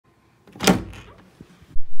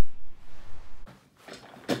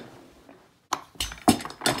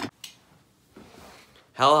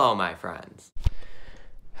Hello, my friends.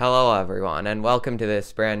 Hello, everyone, and welcome to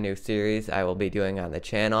this brand new series I will be doing on the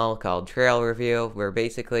channel called Trail Review, where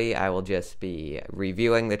basically I will just be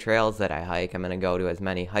reviewing the trails that I hike. I'm going to go to as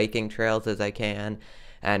many hiking trails as I can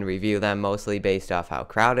and review them mostly based off how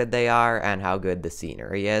crowded they are and how good the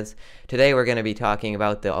scenery is. Today we're going to be talking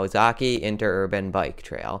about the Ozaukee Interurban Bike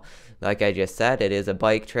Trail. Like I just said, it is a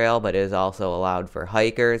bike trail, but it is also allowed for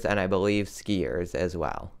hikers and I believe skiers as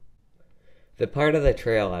well. The part of the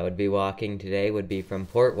trail I would be walking today would be from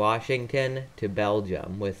Port Washington to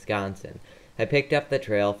Belgium, Wisconsin. I picked up the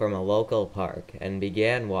trail from a local park and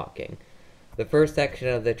began walking. The first section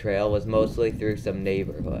of the trail was mostly through some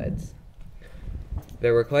neighborhoods.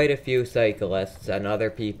 There were quite a few cyclists and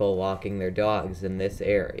other people walking their dogs in this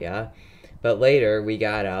area, but later we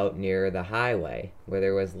got out near the highway where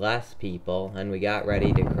there was less people and we got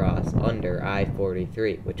ready to cross under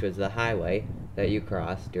I-43, which was the highway that you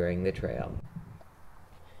cross during the trail.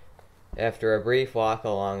 After a brief walk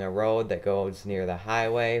along a road that goes near the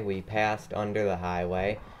highway, we passed under the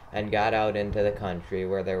highway and got out into the country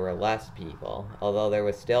where there were less people, although there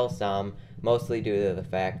was still some, mostly due to the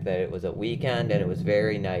fact that it was a weekend and it was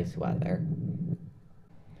very nice weather.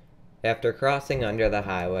 After crossing under the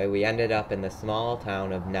highway, we ended up in the small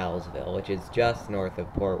town of Nelsville, which is just north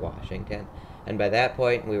of Port Washington, and by that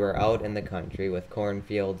point we were out in the country with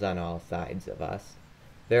cornfields on all sides of us.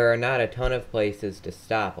 There are not a ton of places to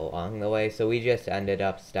stop along the way, so we just ended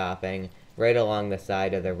up stopping right along the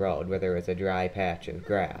side of the road where there was a dry patch of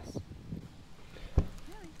grass.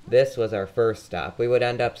 This was our first stop. We would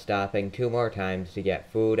end up stopping 2 more times to get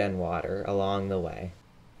food and water along the way.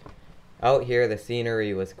 Out here the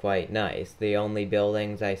scenery was quite nice. The only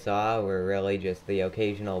buildings I saw were really just the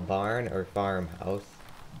occasional barn or farmhouse.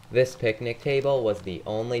 This picnic table was the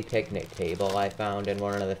only picnic table I found in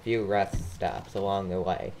one of the few rest stops along the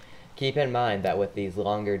way. Keep in mind that with these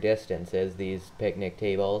longer distances, these picnic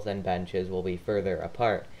tables and benches will be further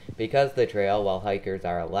apart. Because the trail, while hikers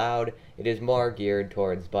are allowed, it is more geared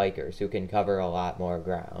towards bikers who can cover a lot more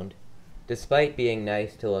ground. Despite being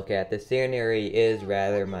nice to look at, the scenery is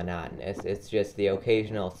rather monotonous. It's just the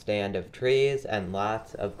occasional stand of trees and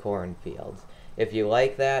lots of cornfields. If you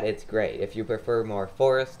like that, it's great. If you prefer more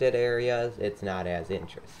forested areas, it's not as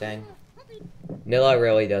interesting. Nilla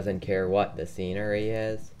really doesn't care what the scenery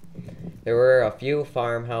is. There were a few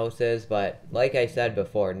farmhouses, but like I said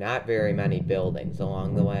before, not very many buildings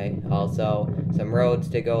along the way. Also, some roads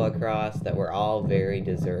to go across that were all very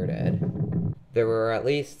deserted. There were at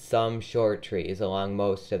least some short trees along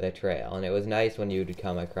most of the trail, and it was nice when you'd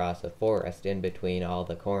come across a forest in between all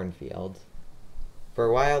the cornfields. For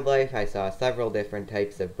wildlife, I saw several different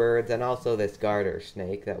types of birds and also this garter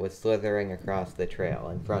snake that was slithering across the trail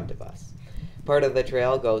in front of us. Part of the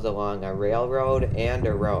trail goes along a railroad and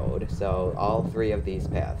a road, so all 3 of these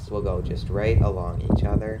paths will go just right along each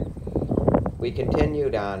other. We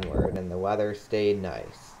continued onward and the weather stayed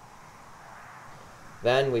nice.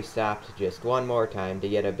 Then we stopped just 1 more time to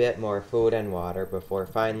get a bit more food and water before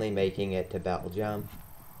finally making it to Belgium.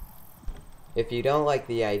 If you don't like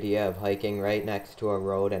the idea of hiking right next to a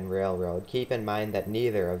road and railroad, keep in mind that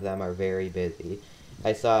neither of them are very busy.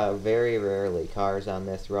 I saw very rarely cars on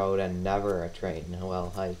this road and never a train while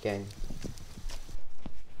hiking.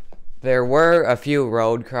 There were a few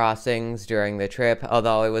road crossings during the trip,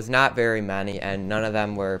 although it was not very many and none of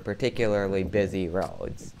them were particularly busy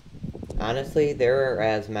roads. Honestly, there are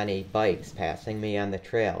as many bikes passing me on the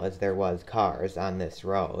trail as there was cars on this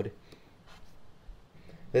road.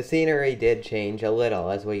 The scenery did change a little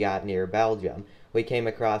as we got near Belgium. We came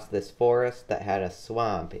across this forest that had a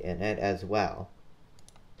swamp in it as well.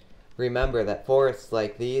 Remember that forests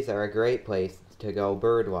like these are a great place to go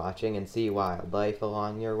bird watching and see wildlife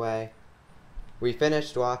along your way. We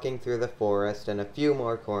finished walking through the forest and a few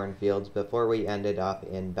more cornfields before we ended up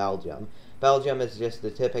in Belgium. Belgium is just a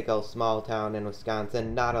typical small town in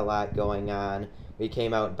Wisconsin, not a lot going on. We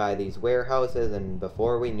came out by these warehouses and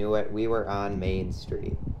before we knew it, we were on Main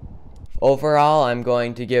Street. Overall, I'm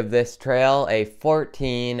going to give this trail a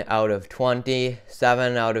 14 out of 20,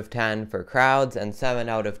 7 out of 10 for crowds, and 7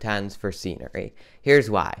 out of 10s for scenery.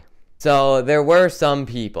 Here's why. So there were some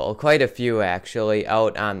people, quite a few actually,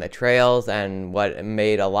 out on the trails, and what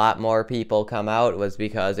made a lot more people come out was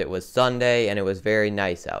because it was Sunday and it was very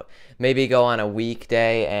nice out. Maybe go on a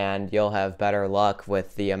weekday and you'll have better luck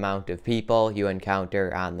with the amount of people you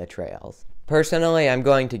encounter on the trails. Personally, I'm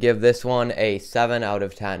going to give this one a 7 out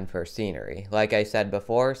of 10 for scenery. Like I said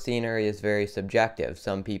before, scenery is very subjective.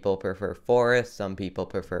 Some people prefer forests, some people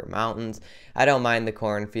prefer mountains. I don't mind the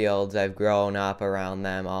cornfields. I've grown up around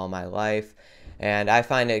them all my life. and I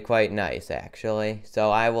find it quite nice actually. So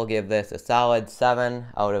I will give this a solid 7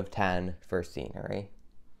 out of 10 for scenery.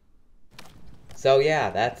 So yeah,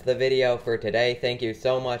 that's the video for today. Thank you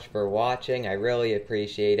so much for watching. I really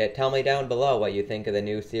appreciate it. Tell me down below what you think of the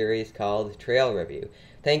new series called Trail Review.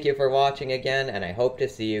 Thank you for watching again, and I hope to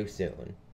see you soon.